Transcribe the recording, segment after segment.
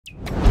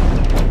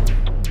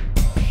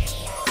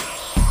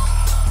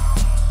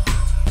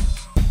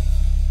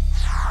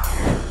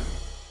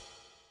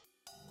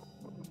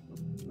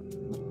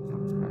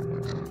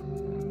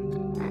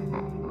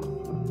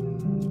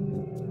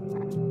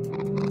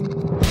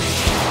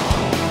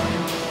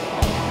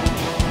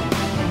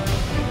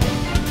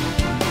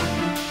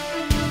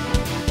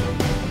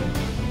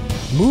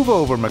Move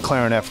over,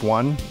 McLaren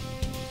F1.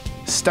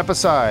 Step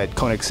aside,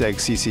 Koenigsegg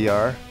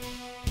CCR.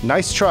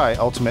 Nice try,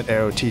 Ultimate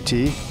Aero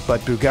TT, but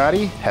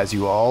Bugatti has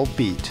you all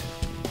beat.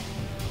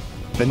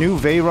 The new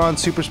Veyron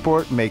Super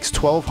Sport makes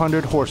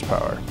 1,200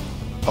 horsepower,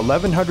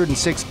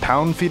 1,106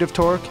 pound-feet of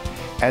torque,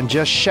 and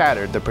just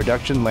shattered the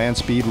production land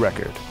speed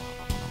record.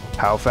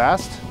 How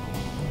fast?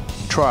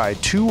 Try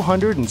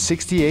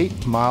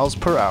 268 miles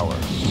per hour.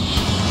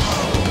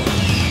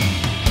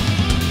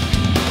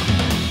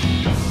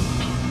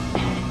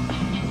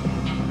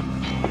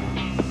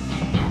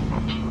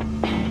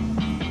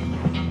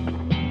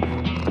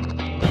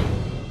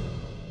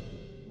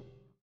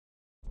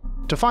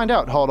 To find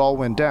out how it all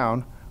went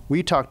down,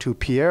 we talked to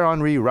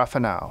Pierre-Henri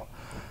Raffinal,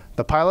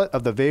 the pilot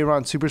of the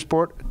Veyron Super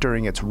Sport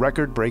during its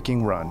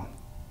record-breaking run.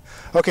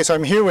 Okay, so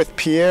I'm here with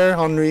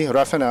Pierre-Henri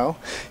Raffinal.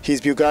 He's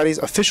Bugatti's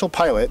official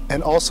pilot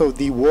and also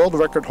the world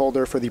record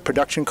holder for the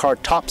production car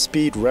top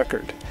speed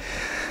record.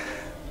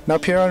 Now,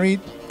 Pierre-Henri,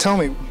 tell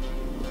me,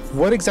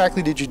 what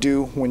exactly did you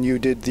do when you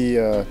did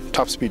the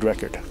top speed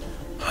record?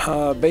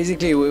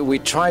 Basically, we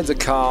tried the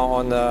car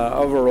on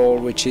overall,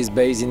 which is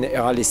based in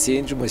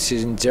Erlising, which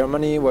is in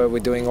Germany, where we're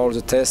doing all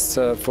the tests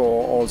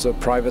for all the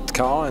private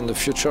car and the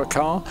future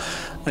car.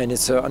 And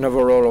it's an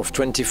overall of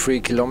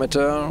 23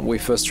 kilometers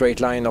with a straight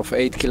line of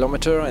 8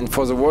 kilometers. And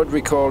for the world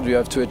record, you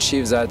have to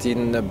achieve that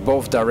in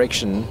both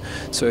directions.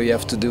 So you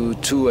have to do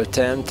 2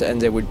 attempts,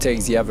 and they will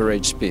take the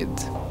average speed.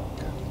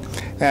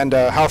 And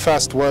how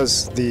fast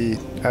was the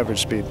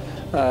average speed?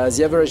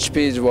 The average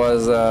speed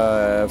was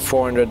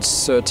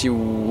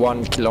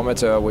 431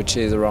 kilometers, which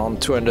is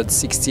around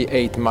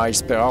 268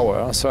 miles per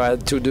hour. So I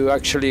had to do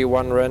actually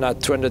one run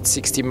at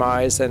 260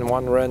 miles and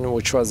one run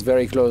which was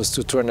very close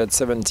to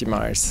 270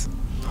 miles.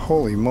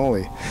 Holy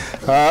moly.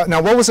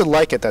 Now, what was it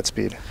like at that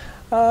speed?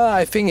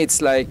 I think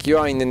it's like you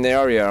are in an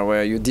area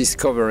where you're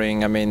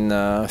discovering,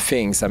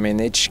 things.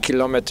 Each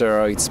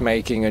kilometer it's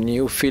making a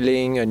new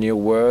feeling, a new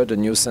word, a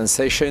new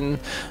sensation.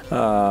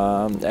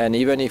 And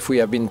even if we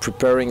have been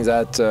preparing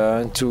that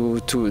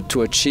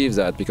to achieve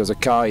that, because a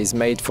car is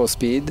made for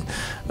speed,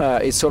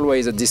 it's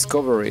always a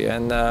discovery.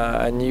 And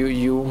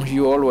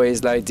you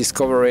always like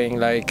discovering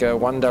like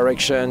one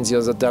direction, the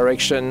other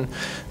direction.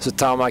 The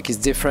tarmac is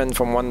different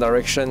from one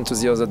direction to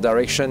the other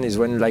direction. Is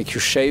when like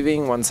you're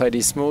shaving, one side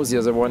is smooth, the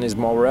other one is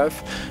more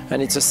rough, and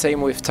it's the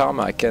same with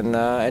tarmac, and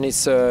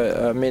it's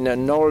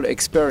an old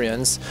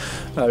experience,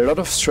 a lot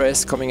of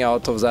stress coming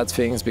out of that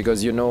things,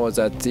 because you know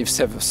that if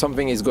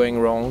something is going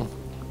wrong,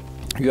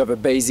 you have a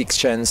basic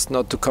chance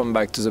not to come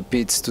back to the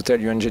pits to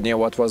tell your engineer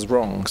what was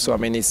wrong. So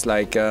it's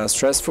like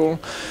stressful,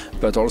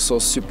 but also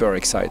super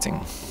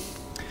exciting.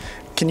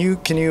 Can you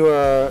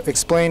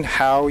explain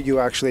how you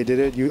actually did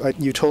it?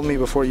 You told me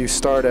before you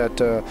start at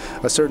a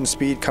certain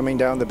speed coming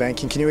down the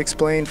banking. Can you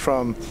explain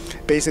from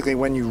basically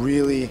when you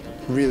really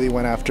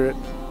went after it?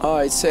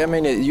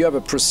 You have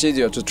a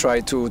procedure to try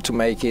to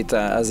make it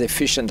as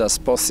efficient as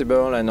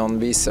possible, and on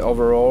this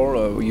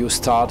overall, you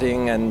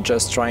starting and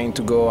just trying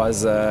to go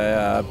as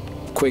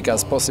quick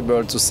as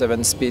possible to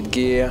 7-speed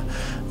gear,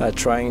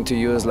 trying to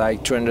use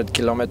like 200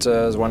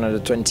 kilometers,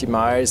 120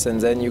 miles,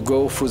 and then you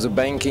go through the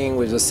banking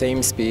with the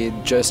same speed,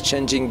 just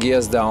changing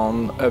gears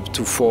down up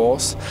to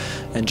 4th,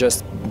 and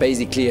just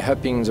basically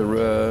upping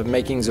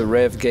making the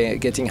rev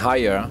getting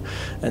higher.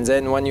 And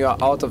then when you are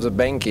out of the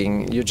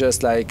banking, you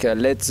just like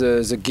let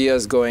the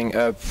gears going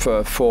up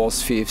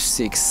 4th, 5th,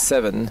 6th,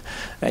 7th,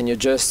 and you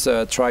just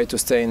try to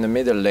stay in the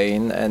middle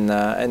lane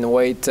and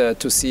wait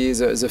to see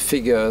the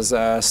figures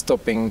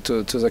stopping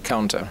to the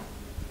counter.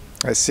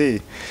 I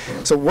see.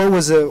 So what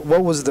was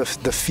the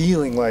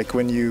feeling like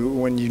when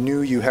you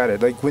knew you had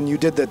it? Like when you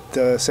did that,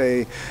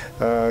 say,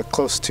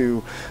 close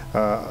to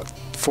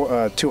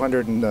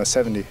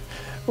 270.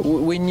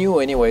 We knew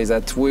anyway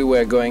that we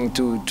were going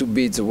to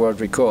beat the world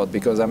record,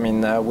 because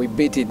we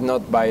beat it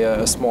not by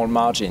a small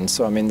margin.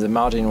 So the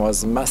margin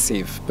was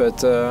massive,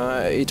 but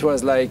it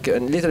was like a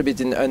little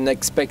bit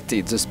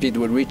unexpected. The speed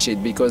would reach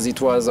it because it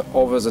was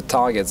over the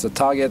target. The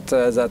target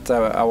that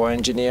our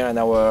engineer and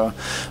our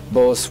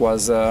boss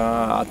was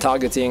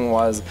targeting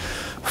was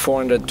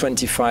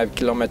 425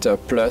 kilometers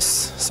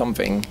plus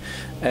something,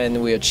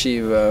 and we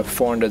achieved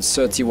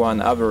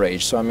 431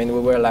 average. So we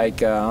were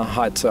like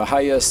at the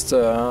highest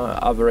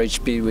average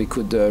speed we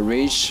could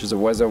reach. The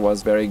weather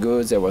was very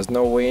good, there was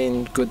no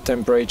wind, good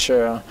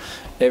temperature,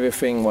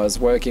 everything was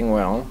working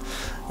well.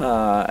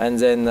 And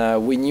then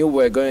we knew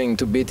we were going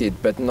to beat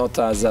it, but not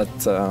at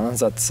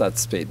that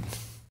speed.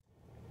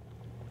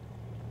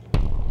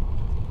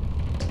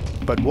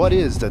 But what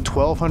is the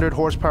 1,200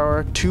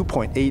 horsepower,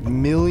 $2.8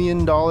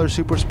 million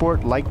Super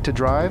Sport like to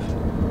drive?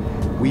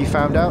 We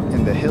found out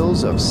in the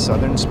hills of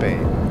southern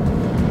Spain.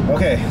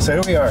 Okay, so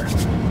here we are.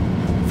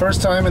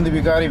 First time in the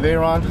Bugatti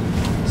Veyron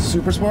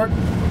Super Sport,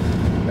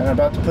 and I'm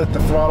about to put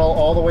the throttle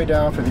all the way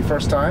down for the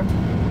first time.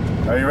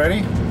 Are you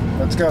ready?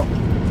 Let's go.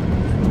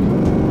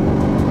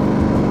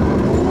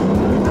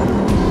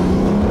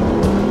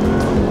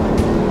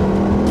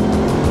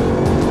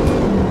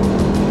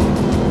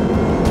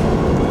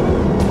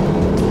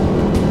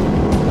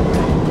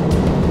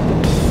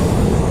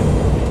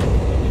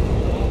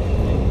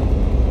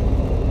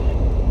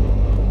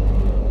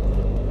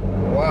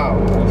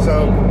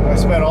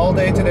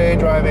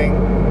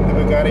 driving the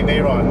Bugatti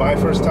Veyron, my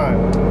first time.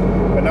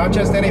 But not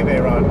just any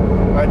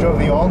Veyron. I drove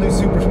the all-new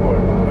Super Sport,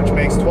 which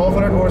makes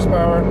 1,200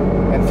 horsepower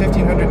and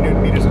 1,500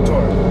 Newton meters of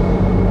torque.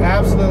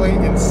 Absolutely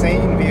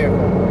insane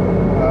vehicle.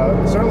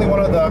 Certainly one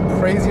of the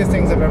craziest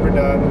things I've ever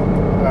done,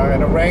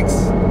 and it ranks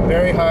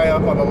very high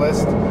up on the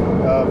list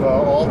of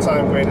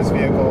all-time greatest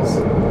vehicles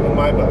in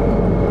my book.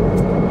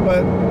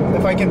 But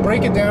if I can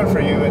break it down for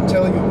you and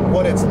tell you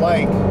what it's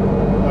like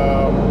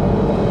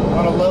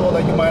on a level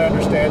that you might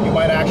understand, you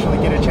might actually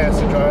get a chance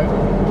to drive.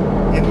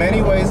 In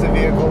many ways, the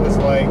vehicle is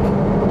like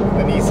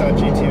the Nissan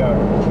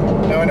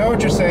GTR. Now, I know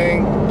what you're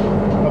saying.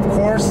 Of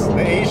course,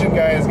 the Asian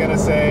guy is going to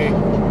say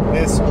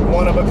this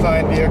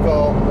one-of-a-kind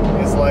vehicle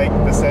is like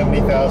the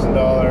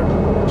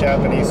 $70,000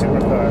 Japanese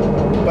supercar.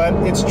 But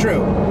it's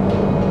true.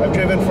 I've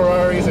driven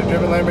Ferraris, I've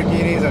driven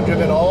Lamborghinis, I've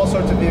driven all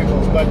sorts of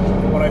vehicles. But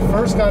when I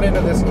first got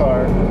into this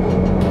car,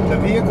 the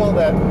vehicle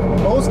that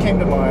most came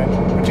to mind,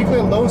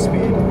 particularly low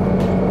speed,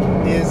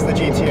 is the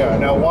GTR.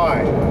 Now,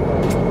 why?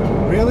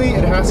 Really,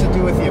 it has to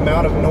do with the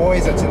amount of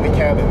noise that's in the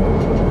cabin.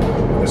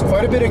 There's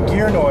quite a bit of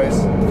gear noise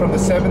from the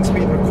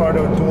 7-speed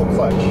Ricardo dual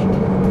clutch.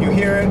 You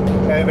hear it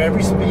at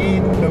every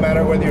speed, no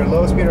matter whether you're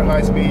low speed or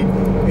high speed.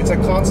 It's a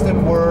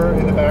constant whir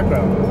in the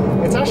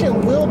background. It's actually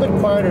a little bit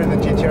quieter than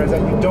GTRs,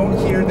 that you don't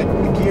hear the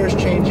gears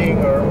changing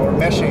or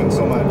meshing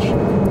so much,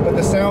 but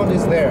the sound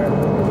is there.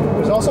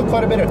 There's also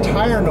quite a bit of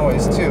tire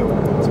noise too,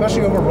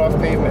 especially over rough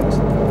pavement.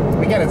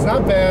 Again, it's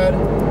not bad,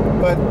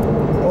 but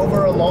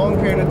over a long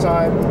period of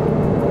time,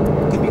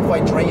 it could be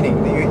quite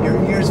draining. Your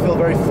ears feel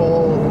very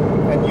full,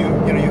 and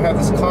you have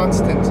this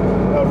constant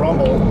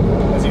rumble,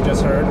 as you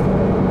just heard,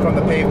 from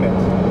the pavement.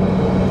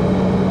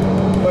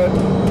 But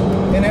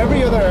in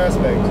every other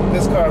aspect,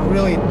 this car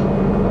really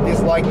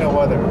is like no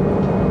other.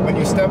 When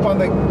you step on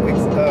the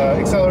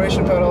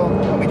acceleration pedal,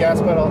 on the gas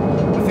pedal,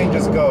 the thing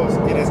just goes.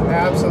 It is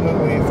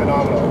absolutely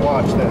phenomenal.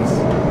 Watch this.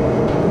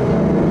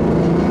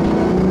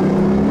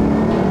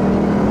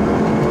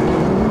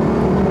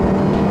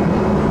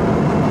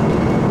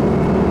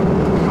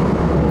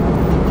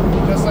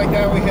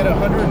 We hit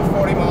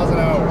 140 miles an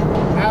hour.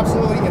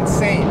 Absolutely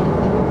insane.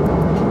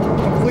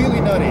 Completely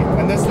nutty.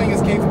 And this thing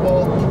is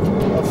capable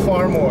of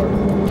far more.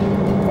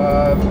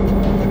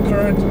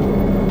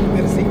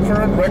 It is the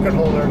current record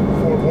holder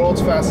for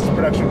world's fastest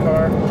production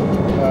car.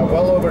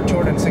 Well over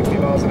 260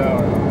 miles an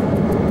hour.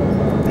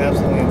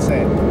 Absolutely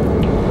insane.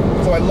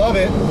 So I love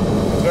it.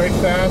 It's very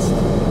fast.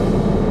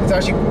 It's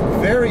actually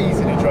very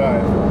easy to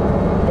drive.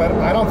 But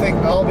I don't think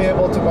I'll be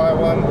able to buy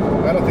one.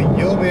 I don't think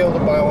you'll be able to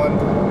buy one,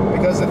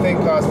 because the thing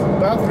costs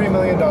about $3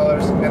 million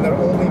and they're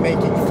only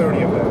making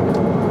 30 of them.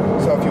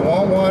 So if you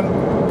want one,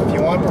 if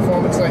you want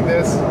performance like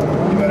this,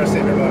 you better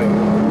save your money.